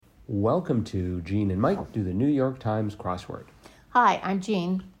Welcome to Gene and Mike do the New York Times crossword. Hi, I'm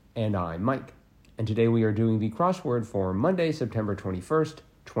Jean. And I'm Mike. And today we are doing the crossword for Monday, September 21st,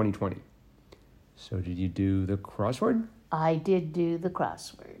 2020. So did you do the crossword? I did do the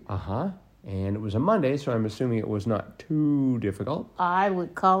crossword. Uh-huh. And it was a Monday, so I'm assuming it was not too difficult. I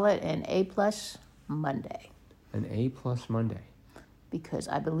would call it an A+ Monday. An A+ Monday. Because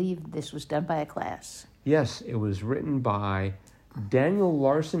I believe this was done by a class. Yes, it was written by Daniel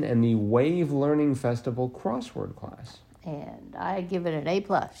Larson and the Wave Learning Festival crossword class. And I give it an A+.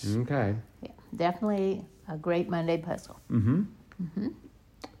 Okay. Yeah, definitely a great Monday puzzle. Mm-hmm. Mm-hmm.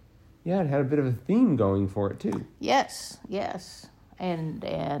 Yeah, it had a bit of a theme going for it, too. Yes. And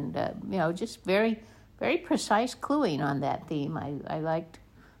just very, very precise cluing on that theme. I liked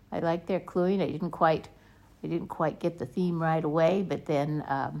their cluing. They didn't quite get the theme right away, but then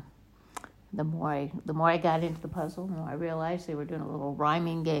the more I got into the puzzle, the more I realized they were doing a little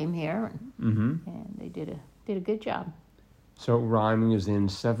rhyming game here, and they did a good job. So rhyming is in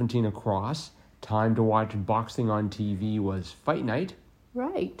 17 across. Time to watch boxing on TV was Fight Night.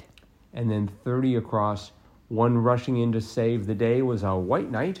 Right. And then 30 across, one rushing in to save the day was a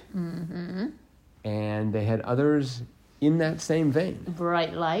White Knight. Mm-hmm. And they had others in that same vein.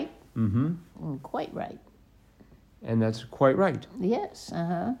 Bright light. Mm-hmm. Quite right. And that's quite right. Yes.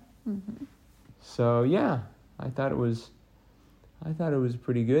 Uh-huh. Mm-hmm. So yeah, I thought it was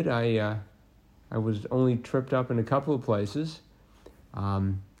pretty good. I was only tripped up in a couple of places.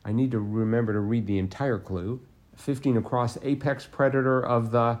 I need to remember to read the entire clue. 15 across, apex predator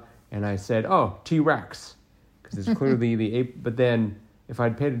of the, and I said, oh, T-Rex, because it's clearly the ape. But then, if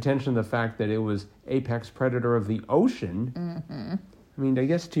I'd paid attention to the fact that it was apex predator of the ocean, I mean, I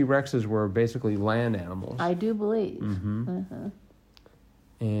guess T-Rexes were basically land animals. I do believe. Mm-hmm. Uh-huh.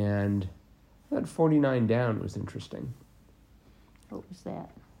 And I thought 49 down was interesting. What was that?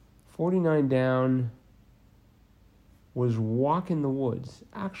 49 down was walk in the woods.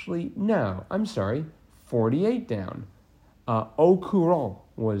 Actually, no, I'm sorry. 48 down. Au courant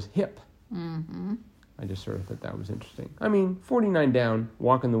was hip. Mm-hmm. I just sort of thought that was interesting. I mean, 49 down,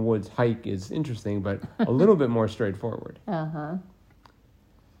 walk in the woods, hike is interesting, but a little bit more straightforward. Uh-huh.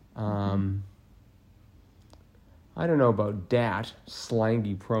 I don't know about dat,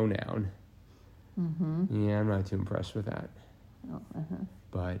 slangy pronoun. Mm-hmm. Yeah, I'm not too impressed with that. Oh, uh-huh.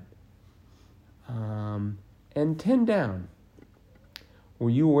 But, and 10 down. Were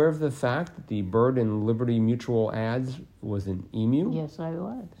you aware of the fact that the Bird and Liberty Mutual ads was an emu? Yes, I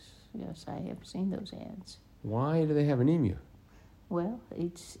was. Yes, I have seen those ads. Why do they have an emu? Well,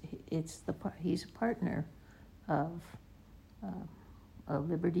 he's a partner of a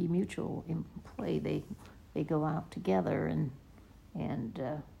Liberty Mutual employee. They go out together and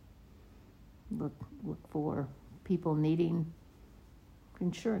look for people needing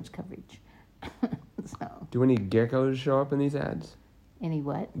insurance coverage. So. Do any geckos show up in these ads? Any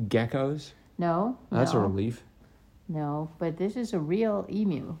what? Geckos? No. That's a relief. No, but this is a real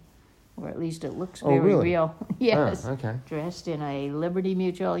emu, or at least it looks Oh, very really? real. Yes. Oh, okay. Dressed in a Liberty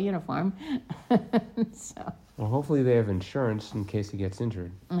Mutual uniform. So. Well, hopefully they have insurance in case he gets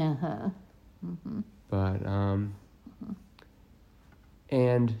injured. Uh-huh. Mm-hmm. But,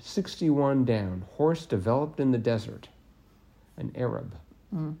 and 61 down. Horse developed in the desert. An Arab.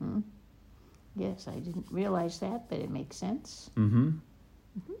 Mm-hmm. Yes, I didn't realize that, but it makes sense. Mm-hmm.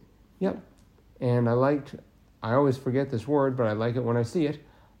 Mm-hmm. Yep. And I always forget this word, but I like it when I see it.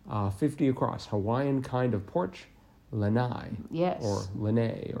 50 across. Hawaiian kind of porch. Lanai. Yes. Or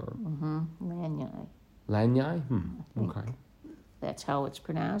lanai. Or Lanyai. lanyai? Okay. That's how it's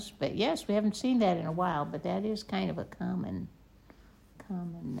pronounced. But yes, we haven't seen that in a while, but that is kind of a common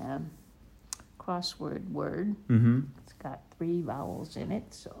crossword word. Mm-hmm. It's got 3 vowels in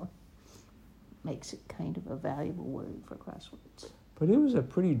it, so makes it kind of a valuable word for crosswords. But it was a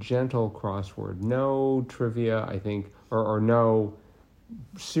pretty gentle crossword. No trivia, I think, or no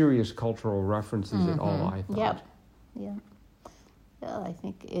serious cultural references at all, I thought. Yep. Yeah. Well, I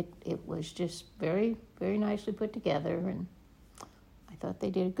think it was just very, very nicely put together, and I thought they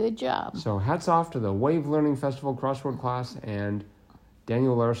did a good job. So hats off to the Wave Learning Festival crossword class and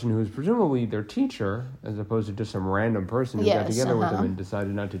Daniel Larson, who is presumably their teacher, as opposed to just some random person who got together with them and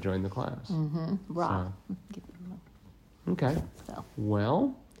decided not to join the class. Mm-hmm. Rob. So, okay. So.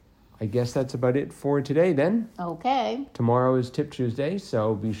 Well, I guess that's about it for today then. Okay. Tomorrow is Tip Tuesday,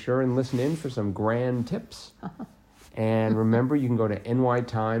 so be sure and listen in for some grand tips. And remember, you can go to NY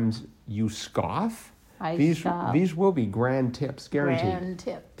Times You Scoff. These will be grand tips, guaranteed. Grand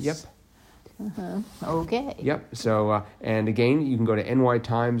tips. Yep. Okay. Yep. So, and again, you can go to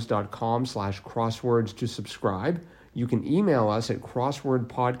nytimes.com/crosswords to subscribe. You can email us at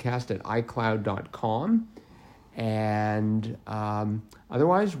crosswordpodcast@icloud.com. And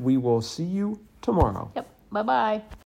otherwise, we will see you tomorrow. Yep. Bye-bye.